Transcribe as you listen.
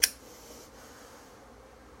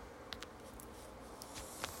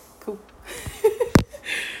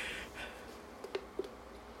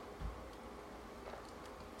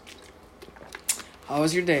How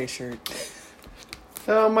was your day, Shirt?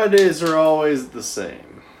 My days are always the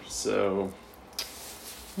same. So,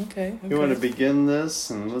 Okay. you want to begin this,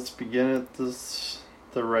 and let's begin it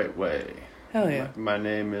the right way. Hell yeah. My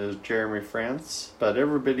name is Jeremy France, but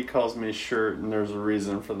everybody calls me Shirt, and there's a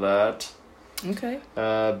reason for that. Okay.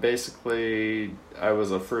 Basically, I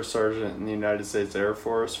was a first sergeant in the United States Air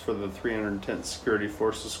Force for the 310th Security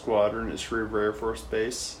Forces Squadron at Schriever Air Force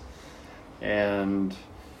Base. And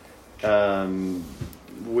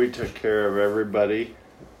we took care of everybody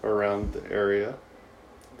around the area,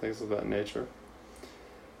 things of that nature.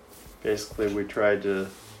 Basically,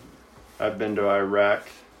 I've been to Iraq.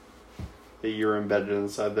 You're embedded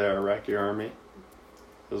inside the Iraqi army,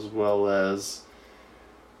 as well as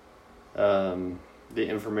the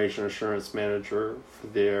information assurance manager for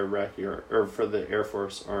the for the Air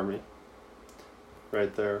Force Army,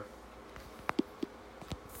 right there.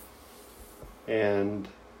 And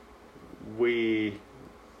we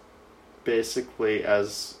basically,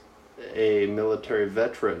 as a military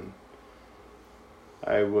veteran,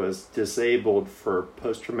 I was disabled for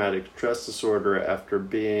post-traumatic stress disorder after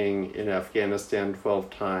being in Afghanistan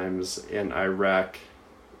 12 times, in Iraq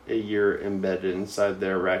a year embedded inside the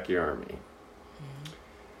Iraqi army. Mm-hmm.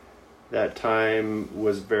 That time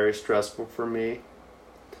was very stressful for me,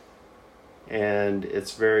 and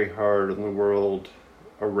it's very hard in the world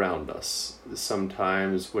around us.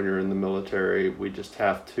 Sometimes when you're in the military, we just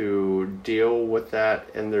have to deal with that,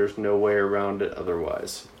 and there's no way around it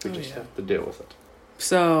otherwise. We just have to deal with it.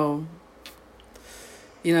 So,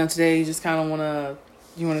 today you just kind of want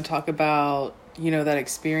to talk about, that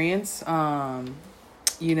experience, how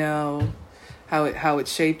it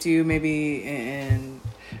shaped you maybe,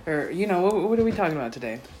 what are we talking about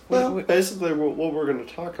today? Basically what we're going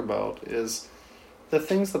to talk about is the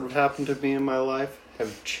things that have happened to me in my life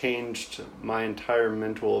have changed my entire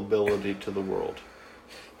mental ability to the world.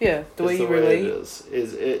 Yeah, the way you relate.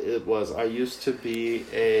 It was. I used to be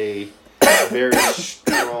a very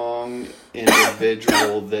strong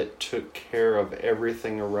individual that took care of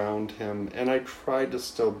everything around him, and I tried to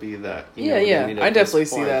still be that. I definitely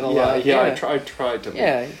see that a lot. Yeah, I tried to be.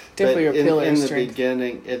 Yeah, definitely a pillar in of the strength.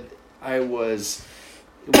 beginning, I was,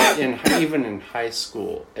 even in high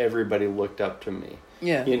school, everybody looked up to me.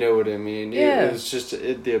 Yeah. You know what I mean? Yeah. It was just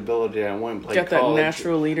the ability. I went and played college. Got that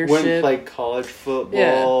natural leadership. Went and played college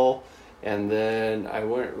football. Yeah. And then I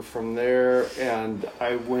went from there, and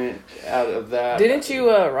I went out of that. Didn't you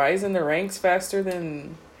rise in the ranks faster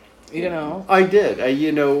than, I did.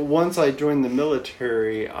 Once I joined the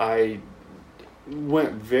military, I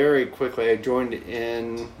went very quickly. I joined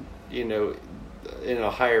in a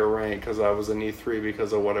higher rank because I was an E3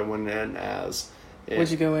 because of what I went in as.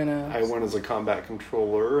 What'd you go in as? I went as a combat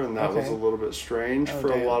controller, and that was a little bit strange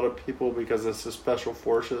for a lot of people because it's the special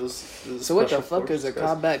forces. So what the fuck is a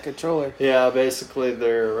combat controller? Yeah, basically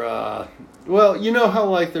they're, how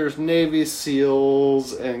there's Navy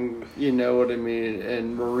SEALs and,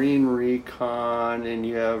 and Marine Recon, and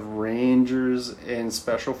you have Rangers and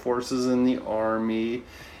Special Forces in the Army,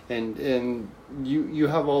 and you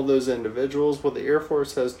have all those individuals. Well, the Air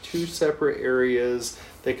Force has two separate areas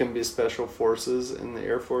that can be special forces in the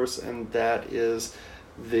Air Force, and that is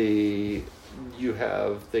you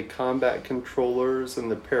have the combat controllers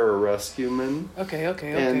and the pararescuemen. Okay.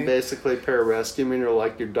 And basically pararescuemen are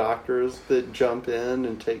like your doctors that jump in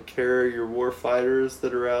and take care of your war fighters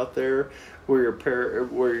that are out there,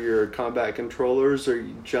 where your combat controllers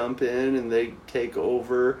jump in and they take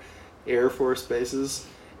over Air Force bases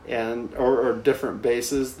or different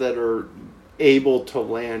bases that are able to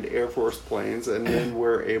land Air Force planes, and then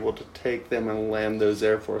we're able to take them and land those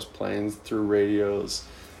Air Force planes through radios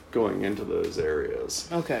going into those areas.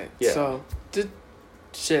 Okay. Yeah. So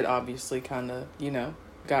shit obviously kind of,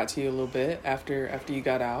 got to you a little bit after you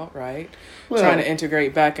got out, right? Well, trying to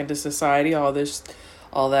integrate back into society, all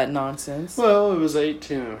that nonsense. Well, it was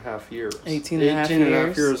 18 and a half years. 18 and a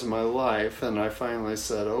half years of my life, and I finally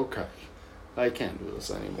said, okay, I can't do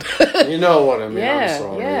this anymore. You know what I mean? Yeah, I'm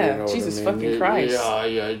sorry. yeah. You know Jesus what I mean? fucking Christ.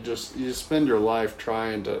 Yeah. You spend your life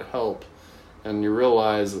trying to help, and you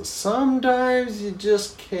realize that sometimes you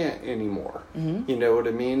just can't anymore. Mm-hmm. You know what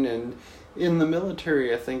I mean? And in the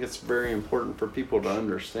military, I think it's very important for people to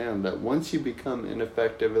understand that once you become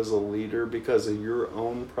ineffective as a leader because of your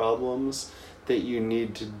own problems, that you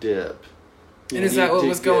need to dip. And is that what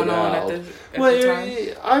was going on at the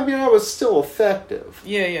time? I mean, I was still effective.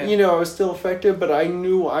 Yeah. I was still effective, but I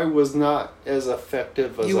knew I was not as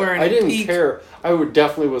effective as I didn't care. I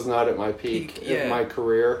definitely was not at my peak of my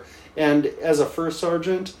career. And as a first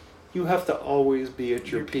sergeant, you have to always be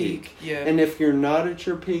at your peak. Yeah. And if you're not at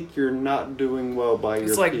your peak, you're not doing well by your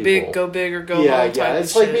people. It's like big, go big or go home type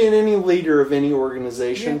It's of like shit. being any leader of any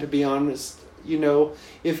organization, to be honest. You know,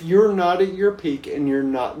 if you're not at your peak and you're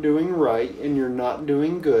not doing right and you're not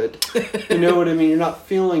doing good, you know what I mean? You're not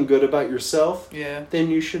feeling good about yourself,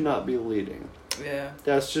 then you should not be leading. Yeah.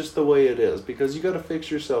 That's just the way it is, because you got to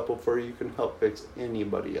fix yourself before you can help fix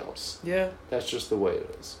anybody else. Yeah. That's just the way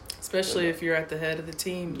it is. Especially if you're at the head of the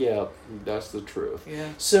team. Yeah, that's the truth. Yeah.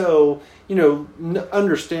 So, you know,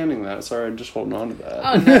 understanding that. Sorry, I'm just holding on to that.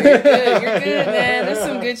 Oh, no, you're good. You're good, man. That's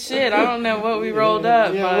some good shit. I don't know what we rolled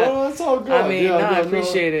up, but... well, that's all good. I mean, I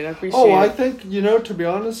appreciate it. I appreciate it. I think, you know, to be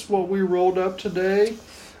honest, what we rolled up today...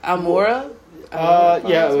 Almora?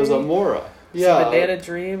 It was Almora. Yeah. Banana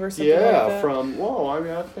Dream or something like that?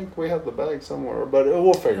 I think we have the bag somewhere, but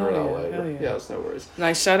we'll figure it out later. Yeah, it's no worries.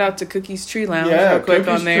 Nice shout out to Cookies Tree Lounge real quick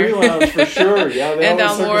on there. Cookies Tree Lounge for sure. Yeah, they and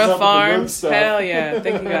Almora Farms. Hell yeah.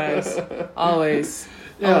 Thank you guys. Always.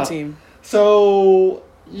 On the team. So,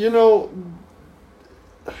 you know,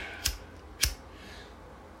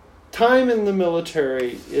 time in the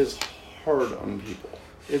military is hard on people.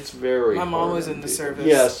 It's very hard. My mom was in the service.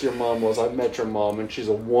 Yes, your mom was. I met your mom, and she's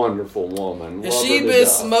a wonderful woman. And she been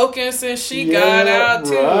smoking since she got out,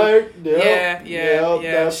 too. Right. Yep. Yeah.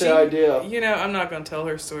 That's the idea. You know, I'm not going to tell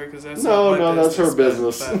her story because that's that's her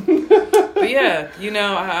business. But yeah, you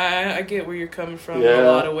know, I get where you're coming from in a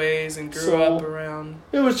lot of ways, and grew up around.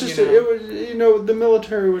 It was just, the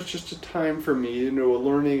military was just a time for me, a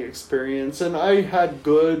learning experience, and I had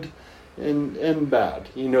good and bad,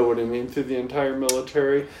 you know what I mean, through the entire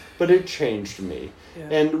military, but it changed me. Yeah.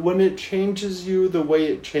 And when it changes you the way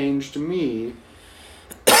it changed me,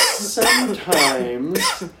 sometimes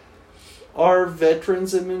our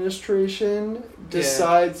Veterans Administration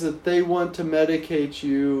decides that they want to medicate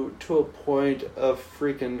you to a point of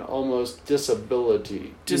freaking almost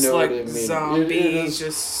disability. Just you know like what I mean? zombies. It is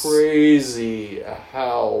just crazy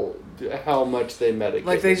how much they medicate.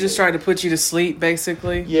 Like they just try to put you to sleep,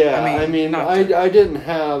 basically? Yeah, I didn't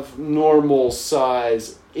have normal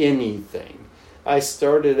size anything. I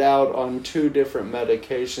started out on 2 different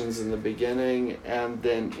medications in the beginning and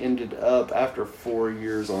then ended up, after 4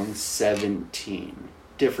 years, on 17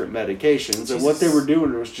 different medications. Jesus. And what they were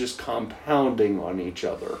doing was just compounding on each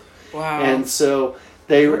other. Wow. And so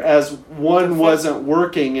as one wasn't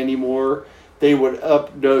working anymore, they would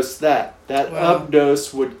updose that. That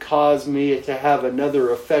updose would cause me to have another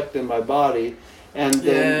effect in my body. And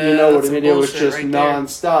then, you know what I mean, it was just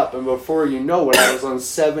nonstop. And before you know it, I was on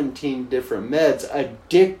 17 different meds,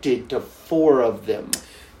 addicted to 4 of them.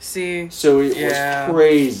 See? So it was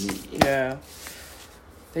crazy. Yeah.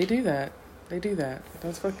 They do that.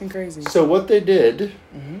 That's fucking crazy. So what they did,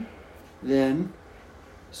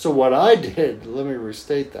 what I did, let me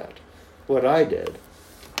restate that. What I did,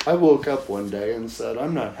 I woke up one day and said,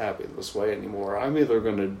 I'm not happy this way anymore. I'm either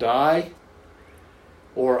going to die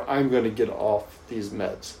or I'm going to get off these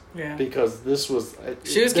meds. Yeah. Because this was...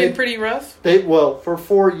 She was getting pretty rough? For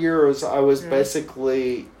 4 years, I was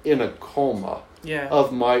basically in a coma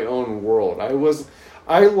of my own world.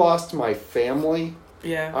 I lost my family.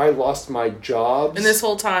 Yeah. I lost my jobs. And this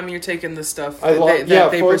whole time you're taking the stuff that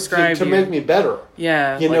they prescribe to make me better.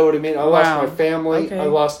 Yeah. You know what I mean? I lost my family. Okay. I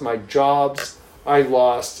lost my jobs. I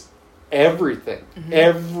lost everything. Mm-hmm.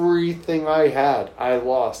 Everything I had, I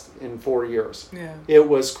lost in 4 years. Yeah. It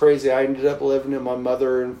was crazy. I ended up living in my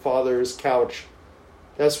mother and father's couch.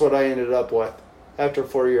 That's what I ended up with after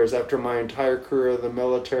 4 years, after my entire career in the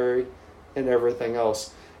military and everything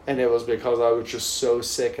else. And it was because I was just so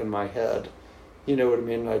sick in my head. You know what I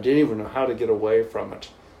mean? I didn't even know how to get away from it.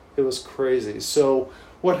 It was crazy. So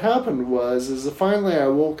what happened is finally I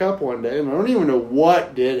woke up one day, and I don't even know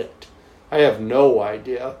what did it. I have no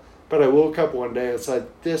idea. But I woke up one day and said,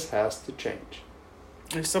 this has to change.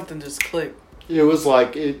 If something just clicked. It was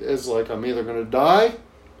like, I'm either going to die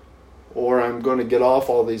or I'm going to get off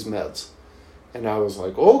all these meds. And I was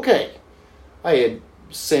like, okay. I had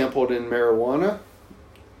sampled in marijuana,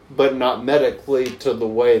 but not medically to the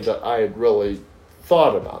way that I had really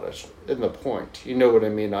thought about it in the point. You know what I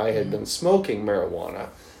mean? I had been smoking marijuana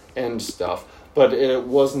and stuff. But it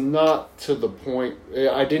was not to the point...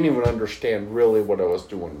 I didn't even understand really what I was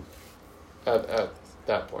doing at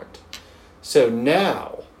that point. So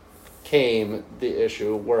now came the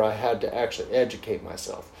issue where I had to actually educate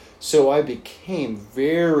myself. So I became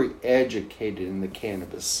very educated in the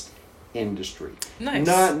cannabis industry. Nice.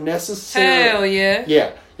 Not necessarily... Hell yeah.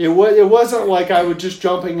 Yeah. It wasn't like I was just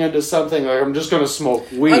jumping into something like I'm just going to smoke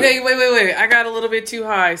weed. Okay, wait. I got a little bit too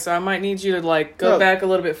high, so I might need you to like go back a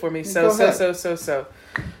little bit for me. So,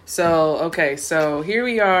 okay, so here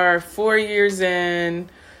we are 4 years in,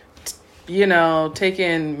 you know,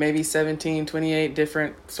 taking maybe 17, 28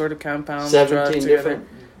 different sort of compounds. 17 different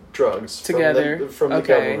drugs. Together. From the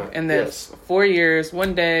government. And then 4 years,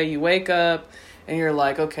 one day you wake up and you're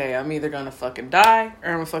like, okay, I'm either going to fucking die or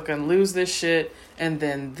I'm going to fucking lose this shit. And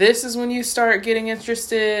then this is when you start getting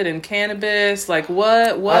interested in cannabis. Like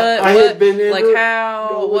what had been like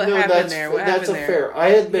how, what happened there? What happened there? That's fair. I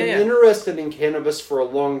had been interested in cannabis for a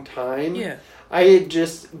long time. Yeah. I had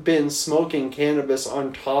just been smoking cannabis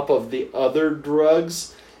on top of the other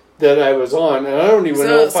drugs that I was on, and I don't even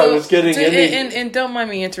know if I was getting any... And don't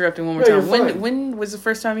mind me interrupting one more time. When was the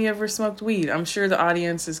first time you ever smoked weed? I'm sure the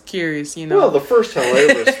audience is curious, you know. Well, the first time I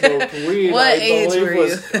ever smoked weed, what age were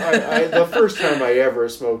you? The first time I ever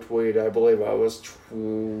smoked weed, I believe I was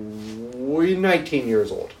 19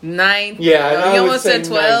 years old. 9? Yeah, you almost said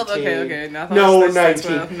 12? 19. Okay. No,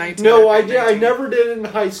 19. 19. No, okay, I never did it in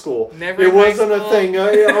high school. Never it wasn't a thing.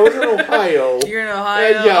 I was in Ohio. You're in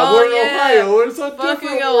Ohio? Yeah, we're in Ohio. It's a fucking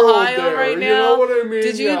different Ohio world there. right now. You know what I mean?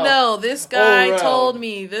 Did you know this guy told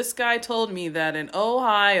me that in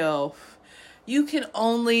Ohio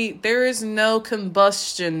there is no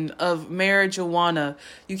combustion of marijuana.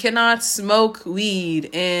 You cannot smoke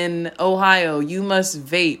weed in Ohio. You must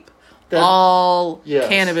vape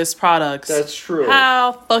cannabis products. That's true.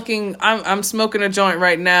 How fucking I'm smoking a joint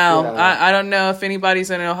right now. Yeah. I don't know if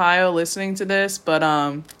anybody's in Ohio listening to this, but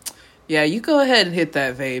yeah, you go ahead and hit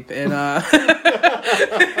that vape and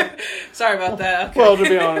sorry about that. Okay. Well, to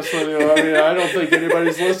be honest with you, I mean, I don't think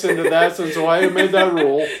anybody's listened to that since Ohio made that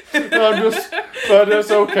rule. But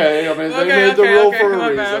it's okay. I mean, they made the rule for a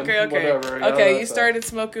reason. Okay. Whatever. Okay, you started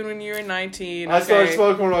smoking when you were 19. I started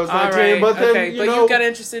smoking when I was 19, right. but then, you got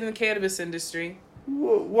interested in the cannabis industry.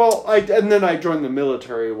 Well, and then I joined the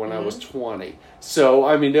military when I was 20. So,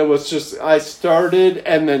 I mean, it was just, I started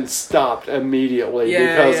and then stopped immediately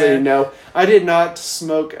because, you know, I did not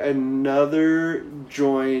smoke another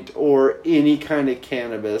joint or any kind of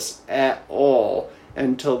cannabis at all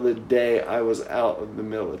until the day I was out of the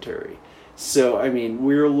military. So, I mean,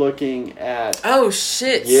 we're looking at... Oh,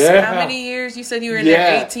 shit. Yeah. How many years? You said you were in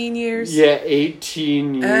there 18 years? Yeah,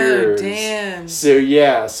 18 years. Oh, damn. So,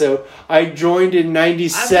 yeah. So, I joined in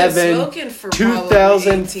 97. I've been smoking for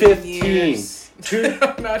 2015.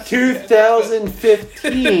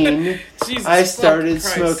 2015, I started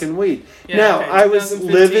smoking weed. Yeah, now, I was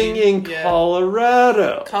living in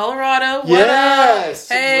Colorado. Colorado? What yes!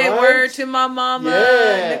 Up? Hey, right? Word to my mama.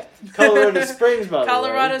 Yeah. Colorado Springs, by the way.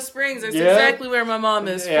 Colorado Springs. That's exactly where my mom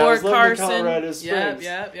is. Yeah, Fort Carson. In Colorado Springs.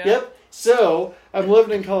 Yep. So, I'm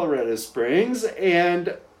living in Colorado Springs,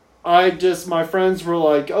 and my friends were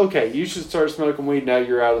like, okay, you should start smoking weed now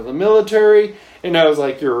you're out of the military. And I was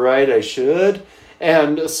like, you're right, I should.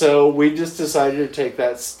 And so we just decided to take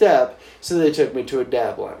that step. So they took me to a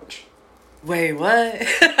dab lounge. Wait, what?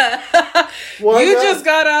 You just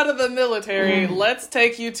got out of the military. Let's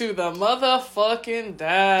take you to the motherfucking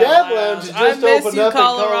dab lounge. Just opened up in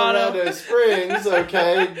Colorado Springs,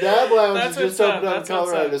 okay? Dab lounge has just opened up in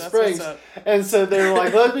Colorado Springs. And so they were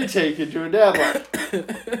like, let me take you to a dab lounge.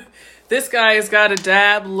 This guy has got a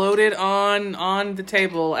dab loaded on the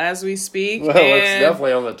table as we speak. Well, it's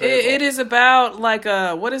definitely on the table. It is about like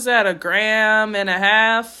a 1.5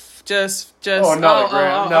 grams. Just. Oh, not a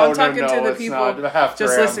gram. No, I'm talking to the people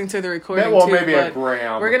just listening to the recording. Well, maybe a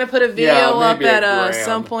gram. We're gonna put a video up at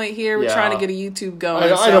some point here. We're trying to get a YouTube going.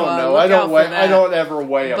 I don't know. I don't ever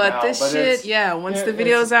weigh them out. But this shit, once the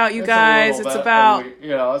video's out, you guys, it's about.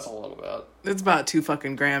 It's a little bit. It's about 2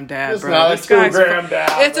 fucking gram dab, it's bro. Not a 2 gram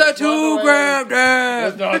dab. It's a 2 gram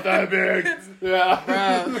dab. It's not that big. Yeah.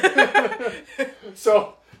 Bro.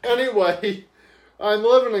 So, anyway, I'm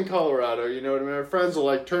living in Colorado, you know what I mean? My friends will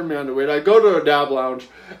like turn me on to weed. I go to a dab lounge,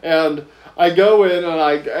 and I go in,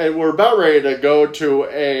 and we're about ready to go to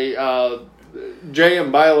a Jay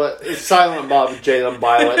and Violet, Silent Bob Jay and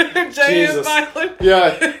Violet. Jay and Violet?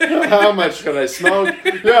 Yeah. How much can I smoke?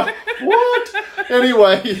 Yeah. What?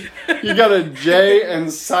 Anyway, you got a Jay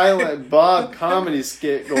and Silent Bob comedy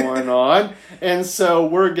skit going on, and so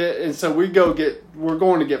we're going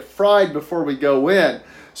to get fried before we go in.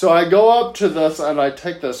 So I go up to this and I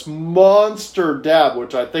take this monster dab,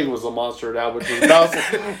 which I think was a monster dab, which is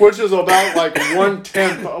about like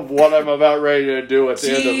 1/10 of what I'm about ready to do at the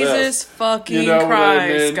end of this. Jesus fucking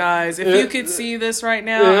Christ, guys. If you could see this right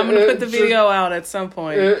now, I'm going to put the video out at some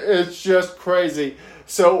point. It's just crazy.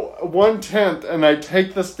 So 1/10, and I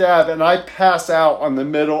take this dab and I pass out on the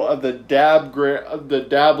middle of the dab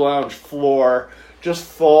lounge floor, just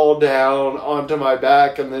fall down onto my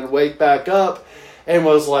back and then wake back up and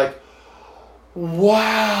was like,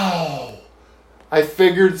 wow, I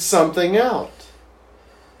figured something out.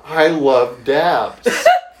 I love dabs.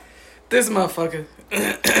 This motherfucker.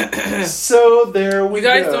 So there we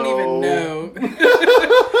go. You guys don't even know.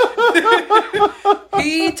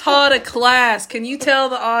 He taught a class. Can you tell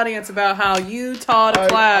the audience about how you taught a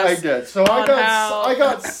class? I did. So I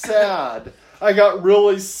got sad. I got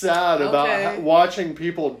really sad about watching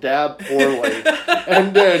people dab poorly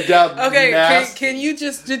and dab. Okay, nasty. can you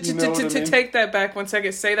just take that back 1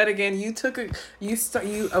 second? Say that again. You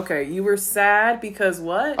were sad because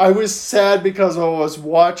what? I was sad because I was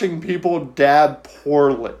watching people dab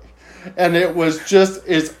poorly, and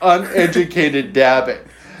it's uneducated dabbing.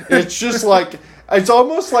 It's just like it's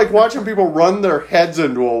almost like watching people run their heads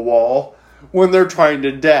into a wall when they're trying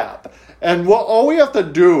to dab. And all we have to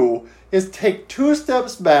do is take 2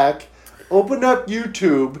 steps back, open up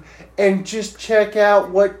YouTube, and just check out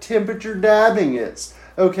what temperature dabbing is.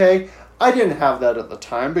 Okay? I didn't have that at the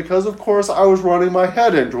time because, of course, I was running my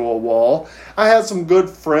head into a wall. I had some good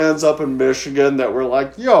friends up in Michigan that were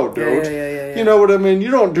like, yo, dude, you know what I mean?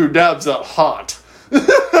 You don't do dabs that hot.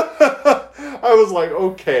 I was like,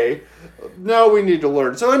 okay, now we need to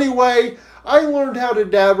learn. So anyway, I learned how to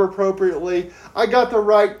dab appropriately. I got the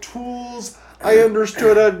right tools. I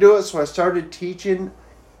understood how to do it, so I started teaching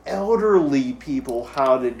elderly people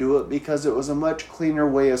how to do it because it was a much cleaner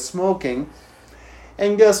way of smoking.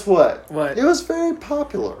 And guess what? What? It was very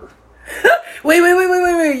popular. Wait.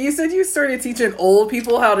 You said you started teaching old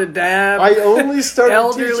people how to dab? I only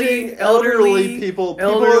started teaching elderly people.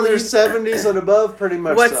 People in their 70s and above, pretty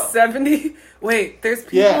much. What, 70? Wait, there's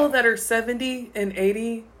people that are 70 and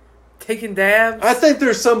 80 taking dabs? I think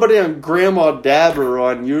there's somebody on Grandma Dabber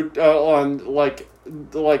on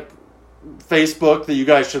Facebook that you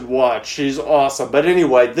guys should watch. She's awesome. But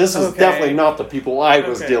anyway, this is definitely not the people I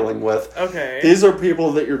was dealing with. Okay. These are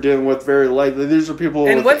people that you're dealing with very lightly. These are people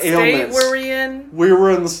with ailments. And what state were we in? We were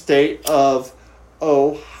in the state of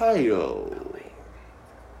Ohio.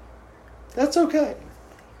 That's okay.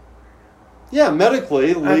 Yeah,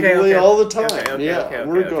 medically, legally, all the time.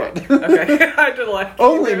 We're good. Okay, I did like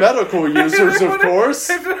only medical users, of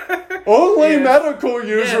course. Only medical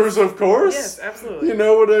users, of course. Yes, absolutely. You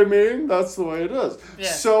know what I mean? That's the way it is.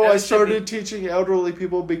 Yeah, so I started teaching elderly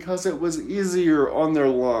people because it was easier on their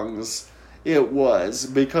lungs. It was.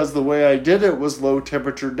 Because the way I did it was low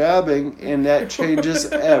temperature dabbing, and that changes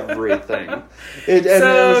everything.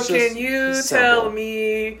 Can you tell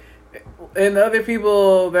me and other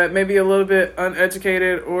people that may be a little bit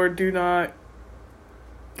uneducated or do not,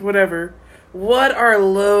 whatever, what are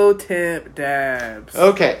low temp dabs?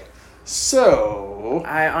 Okay, so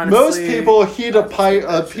most people heat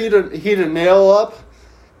a nail up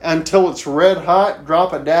until it's red hot,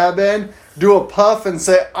 drop a dab in, do a puff, and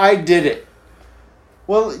say, I did it.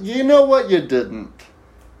 Well, you know what? You didn't.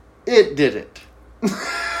 It did it.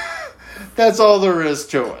 That's all there is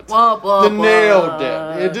to it. The nail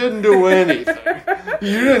did. It didn't do anything.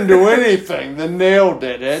 You didn't do anything. The nail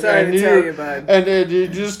did it. Sorry to tell you, bud. And you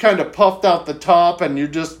just kind of puffed out the top and you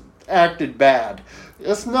just acted bad.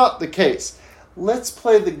 That's not the case. Let's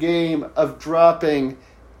play the game of dropping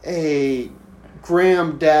a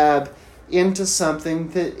gram dab into something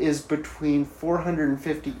that is between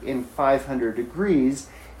 450 and 500 degrees,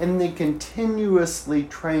 and then continuously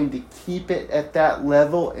trying to keep it at that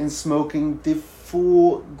level and smoking the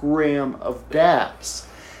full gram of dabs.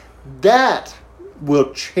 That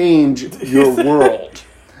will change your world.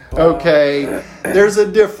 Okay? There's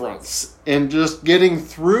a difference in just getting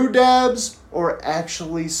through dabs or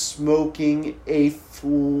actually smoking a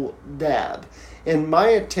full dab. And my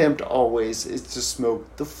attempt always is to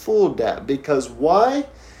smoke the full dab. Because why?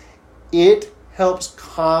 It helps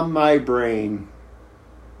calm my brain.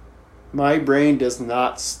 My brain does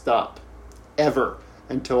not stop. Ever.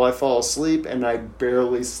 Until I fall asleep, and I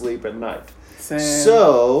barely sleep at night. Same.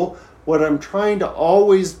 So, what I'm trying to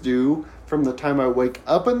always do from the time I wake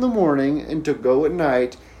up in the morning and to go at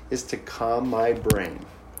night is to calm my brain.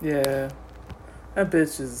 Yeah. That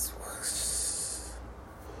bitch is...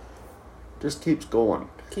 just keeps going.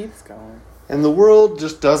 Keeps going. And the world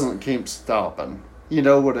just doesn't keep stopping. You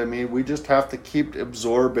know what I mean? We just have to keep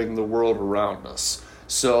absorbing the world around us.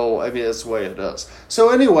 So, I mean, that's the way it is. So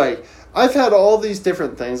anyway, I've had all these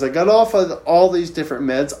different things. I got off of all these different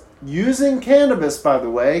meds using cannabis, by the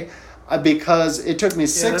way, because it took me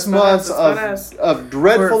 6 months of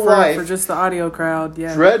dreadful life. For just the audio crowd,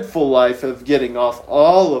 yeah. Dreadful life of getting off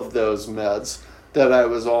all of those meds that I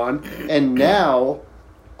was on. And now,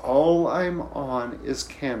 all I'm on is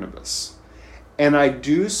cannabis. And I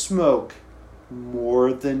do smoke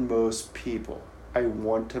more than most people. I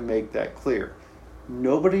want to make that clear.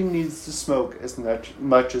 Nobody needs to smoke as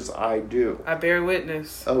much as I do. I bear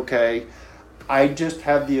witness. Okay. I just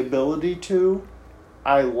have the ability to.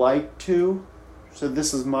 I like to. So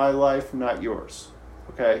this is my life, not yours.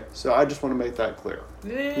 Okay? So I just want to make that clear.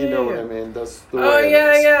 Yeah. You know what I mean? That's the way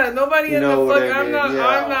it is. Yeah. Nobody in the fuck. I mean?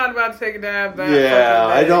 I'm not about to take a dab back. Yeah,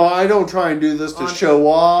 I don't try and do this to show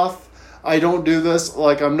off. I don't do this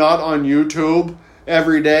like I'm not on YouTube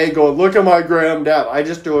every day going, look at my gram dab. I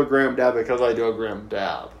just do a gram dab because I do a gram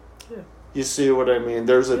dab. Yeah. You see what I mean?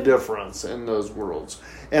 There's a difference in those worlds.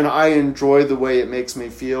 And I enjoy the way it makes me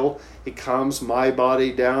feel. It calms my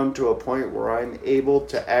body down to a point where I'm able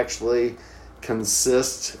to actually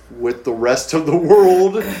consist with the rest of the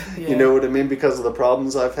world. Yeah. You know what I mean? Because of the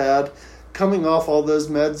problems I've had. Coming off all those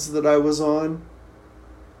meds that I was on,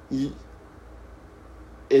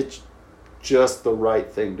 it's just the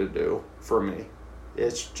right thing to do for me.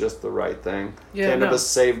 It's just the right thing. Yeah, cannabis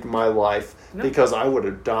saved my life because I would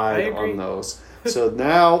have died on those. So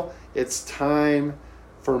now it's time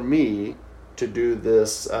for me to do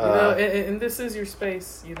this. And this is your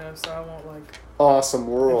space, so I won't awesome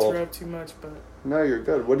world. Interrupt too much, but no, you're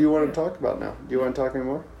good. What do you want to talk about now? Do you want to talk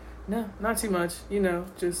anymore? No, not too much.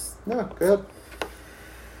 Just no. Go ahead.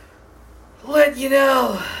 Let you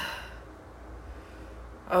know.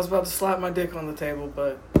 I was about to slap my dick on the table,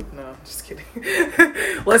 but no, just kidding.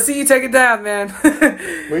 Let's see you take a dab, man.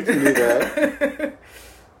 We can do that. Okay.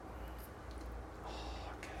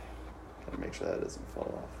 Gotta make sure that doesn't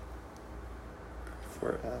fall off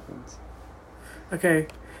before it happens. Okay.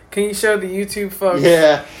 Can you show the YouTube folks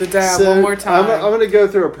the dab one more time? I'm going to go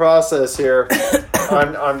through a process here.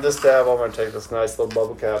 on this dab, I'm going to take this nice little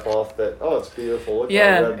bubble cap off. It's beautiful. Look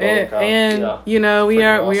at that red bubble cap. And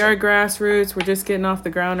we are grassroots. We're just getting off the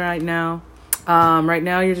ground right now. Right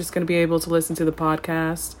now, you're just going to be able to listen to the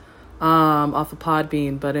podcast off of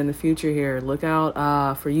Podbean. But in the future here, look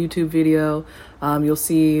out for YouTube video. You'll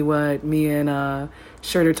see what me and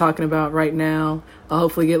Shirt are talking about right now. I'll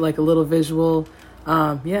hopefully get a little visual.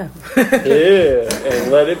 Yeah,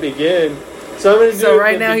 and let it begin. So I'm going to do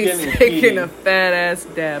right now he's taking a fat ass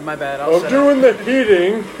dab. My bad. I'm doing the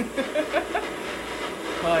heating.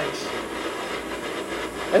 Punch.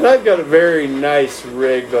 And I've got a very nice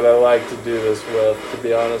rig that I like to do this with, to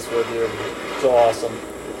be honest with you. It's awesome.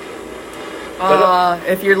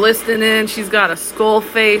 If you're listening in, she's got a skull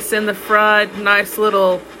face in the front. Nice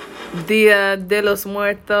little Dia de los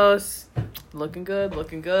Muertos. Looking good.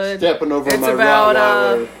 Stepping over my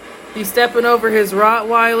Rottweiler. He's stepping over his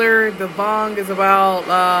Rottweiler. The bong is about,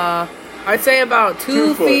 I'd say about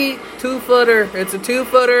 2 feet. 2-footer. It's a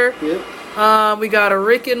 2-footer. Yep. We got a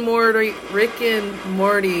Rick and Morty,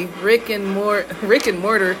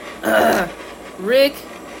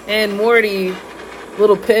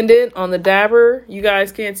 little pendant on the dabber. You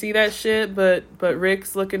guys can't see that shit, but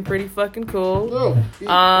Rick's looking pretty fucking cool.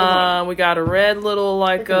 Oh, we got a red little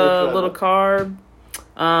little carb.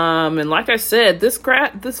 And like I said, this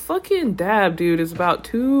fucking dab, dude, is about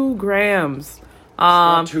 2 grams. It's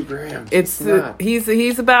not 2 grams.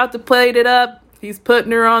 He's about to plate it up. He's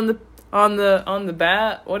putting her on the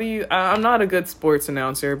bat. What do you? I'm not a good sports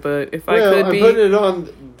announcer, but if I could be, put it on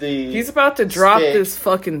the. He's about to drop this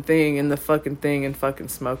fucking thing in the fucking thing and fucking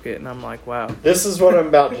smoke it, and I'm like, wow. This is what I'm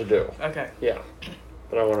about to do. Okay. Yeah,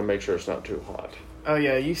 but I want to make sure it's not too hot. Oh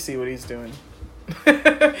yeah, you see what he's doing.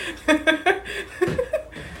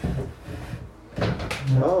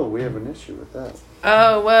 Oh, we have an issue with that.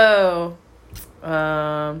 Oh whoa.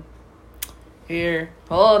 Here,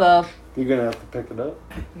 hold up. You're gonna have to pick it up?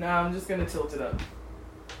 No, I'm just gonna tilt it up.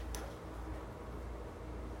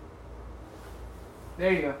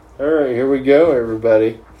 There you go. Alright, here we go,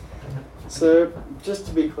 everybody. So, just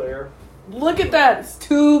to be clear. Look at that! It's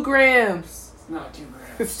 2 grams. It's not 2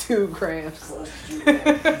 grams. It's 2 grams. Close to 2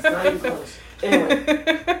 grams. It's not even close.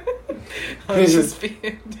 Anyway. I'm just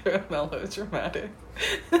being melodramatic.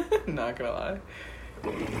 Not gonna lie.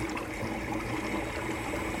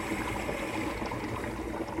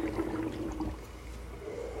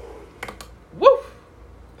 Woo!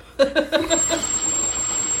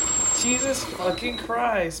 Jesus fucking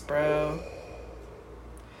Christ, bro.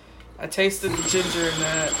 I tasted the ginger in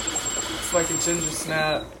that. It's like a ginger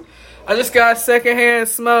snap. I just got secondhand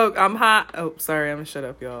smoke. I'm hot. Oh, sorry. I'm gonna shut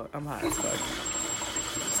up, y'all. I'm hot as fuck.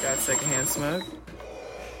 Just got secondhand smoke.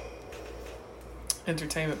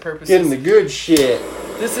 Entertainment purposes. Getting the good shit.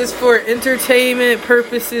 This is for entertainment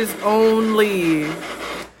purposes only.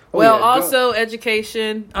 Well, yeah, also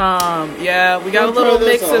education. Yeah, we got a little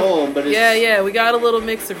mix of home, but we got a little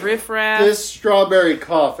mix of riffraff. This strawberry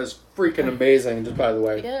cough is freaking amazing, just by the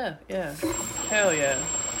way. Yeah. Hell yeah.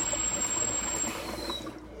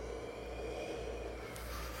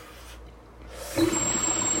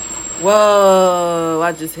 Whoa,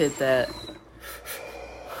 I just hit that.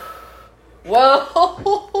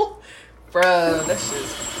 Whoa. Bruh, that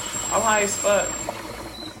shit's... I'm high as fuck.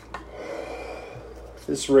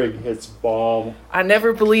 This rig hits bomb. I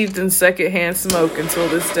never believed in secondhand smoke until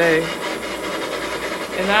this day.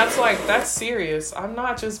 And that's serious. I'm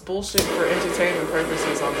not just bullshit for entertainment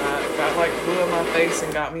purposes on that. That blew in my face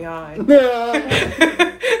and got me high.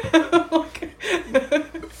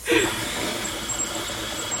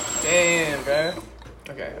 Damn, bro.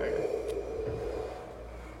 Okay.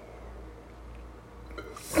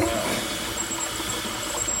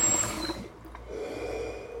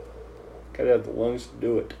 Gotta have the lungs to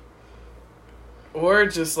do it. Or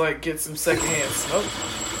just get some secondhand smoke.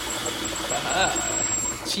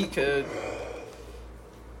 Aha. Cheat code.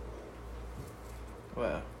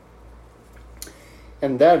 Wow.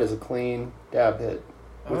 And that is a clean dab hit.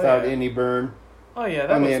 Without any burn. Oh yeah,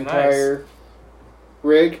 that was nice. On the entire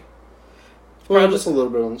rig. Well, just a little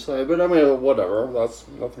bit on the side, but I mean, whatever. That's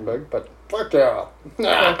nothing big, but fuck yeah.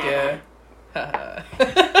 Fuck yeah.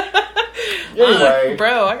 Anyway.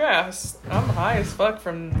 Bro, I'm high as fuck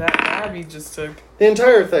from that dab you just took. The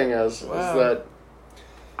entire thing is that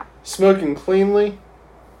smoking cleanly.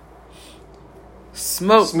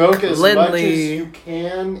 Smoke as much as you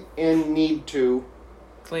can and need to.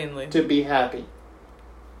 Cleanly. To be happy.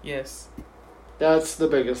 Yes. That's the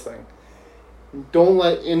biggest thing. Don't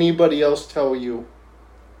let anybody else tell you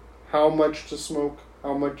how much to smoke,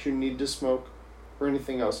 how much you need to smoke, or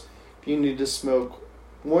anything else. If you need to smoke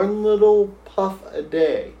one little puff a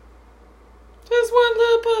day. Just one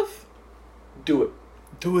little puff. Do it.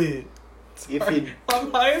 Do it. Sorry,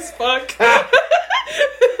 I'm high as fuck.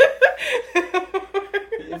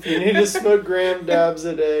 If you need to smoke gram dabs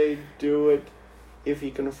a day, do it. If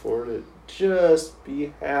you can afford it. Just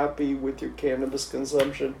be happy with your cannabis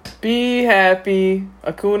consumption. Be happy.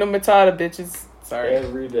 Hakuna Matata, bitches. Sorry.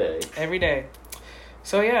 Every day.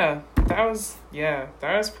 So that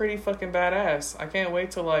was pretty fucking badass. I can't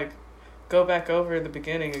wait to go back over the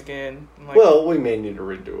beginning again. Well, we may need to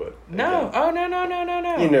redo it. No. Again. Oh,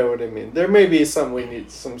 no. You know what I mean. There may be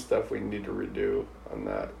some stuff we need to redo on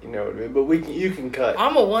that. You know what I mean. But you can cut.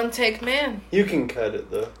 I'm a one-take man. You can cut it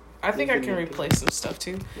though. I think I can replace some stuff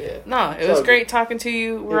too. Yeah. No, it was great talking to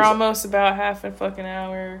you. We're almost about half a fucking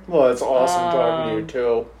hour. Well, it's awesome talking to you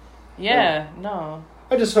too. Yeah, no.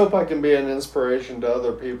 I just hope I can be an inspiration to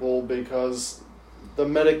other people, because the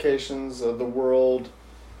medications of the world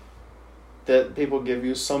that people give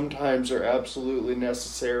you sometimes are absolutely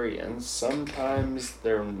necessary and sometimes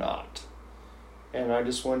they're not. And I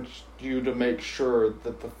just want you to make sure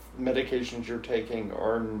that the medications you're taking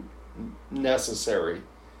are necessary.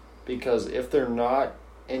 Because if they're not,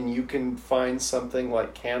 and you can find something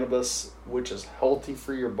like cannabis, which is healthy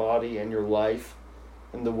for your body and your life,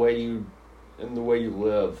 and the way you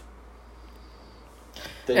live,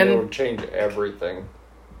 then it'll change everything.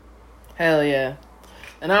 Hell yeah.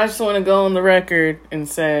 And I just want to go on the record and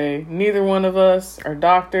say neither one of us are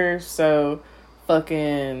doctors, so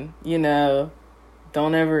fucking,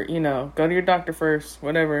 don't ever, go to your doctor first,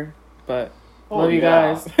 whatever, but... Love you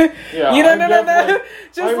guys. Yeah, no.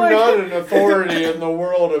 Just I'm not an authority in the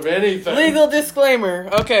world of anything. Legal disclaimer.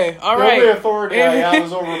 Okay, all right. The only authority I have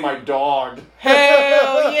is over my dog.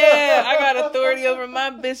 Hell yeah. I got authority over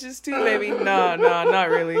my bitches too, baby. No, not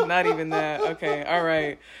really. Not even that. Okay, all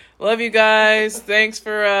right. Love you guys. Thanks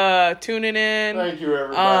for tuning in. Thank you,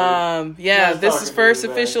 everybody. This is first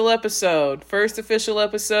official episode. First official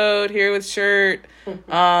episode here with Shirt.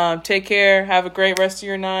 Take care. Have a great rest of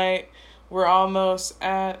your night. We're almost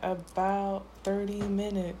at about 30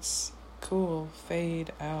 minutes. Cool.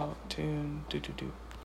 Fade out tune. Do.